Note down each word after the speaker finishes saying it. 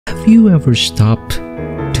Have you ever stopped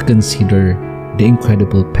to consider the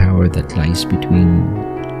incredible power that lies between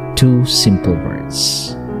two simple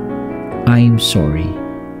words, "I'm sorry,"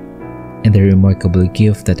 and the remarkable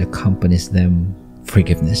gift that accompanies them,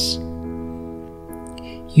 forgiveness?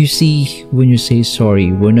 You see, when you say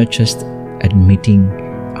sorry, we're not just admitting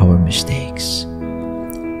our mistakes.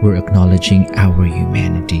 We're acknowledging our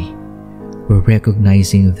humanity. We're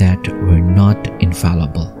recognizing that we're not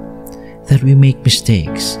infallible, that we make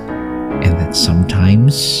mistakes, and that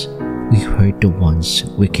sometimes we hurt the ones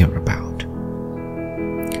we care about.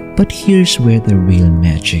 But here's where the real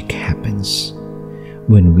magic happens.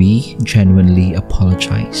 When we genuinely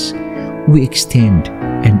apologize, we extend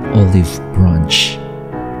an olive branch,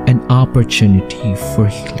 an opportunity for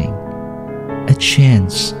healing, a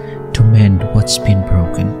chance to mend what's been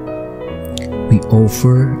broken. We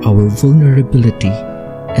offer our vulnerability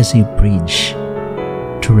as a bridge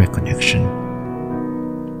to reconnection.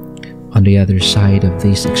 On the other side of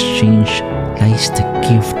this exchange lies the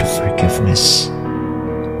gift of forgiveness.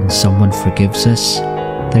 When someone forgives us,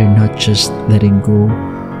 they're not just letting go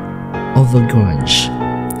of a grudge,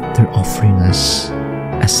 they're offering us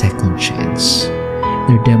a second chance.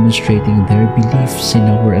 They're demonstrating their beliefs in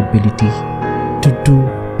our ability to do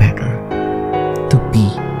better, to be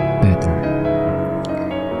better.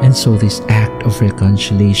 And so this act of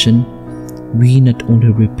reconciliation, we not only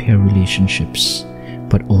repair relationships,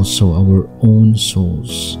 but also our own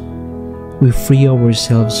souls. We free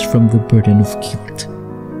ourselves from the burden of guilt,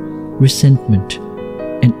 resentment,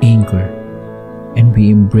 and anger, and we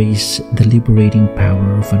embrace the liberating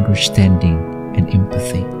power of understanding and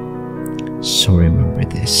empathy. So remember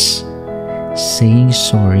this: saying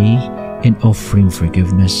sorry and offering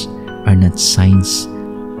forgiveness are not signs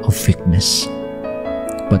of weakness,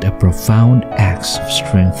 but a profound acts of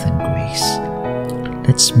strength and grace.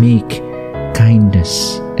 Let's make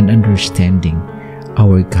kindness and understanding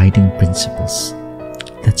our guiding principles.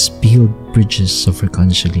 Let's build bridges of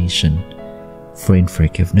reconciliation, for in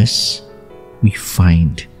forgiveness we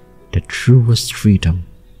find the truest freedom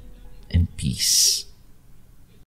and peace.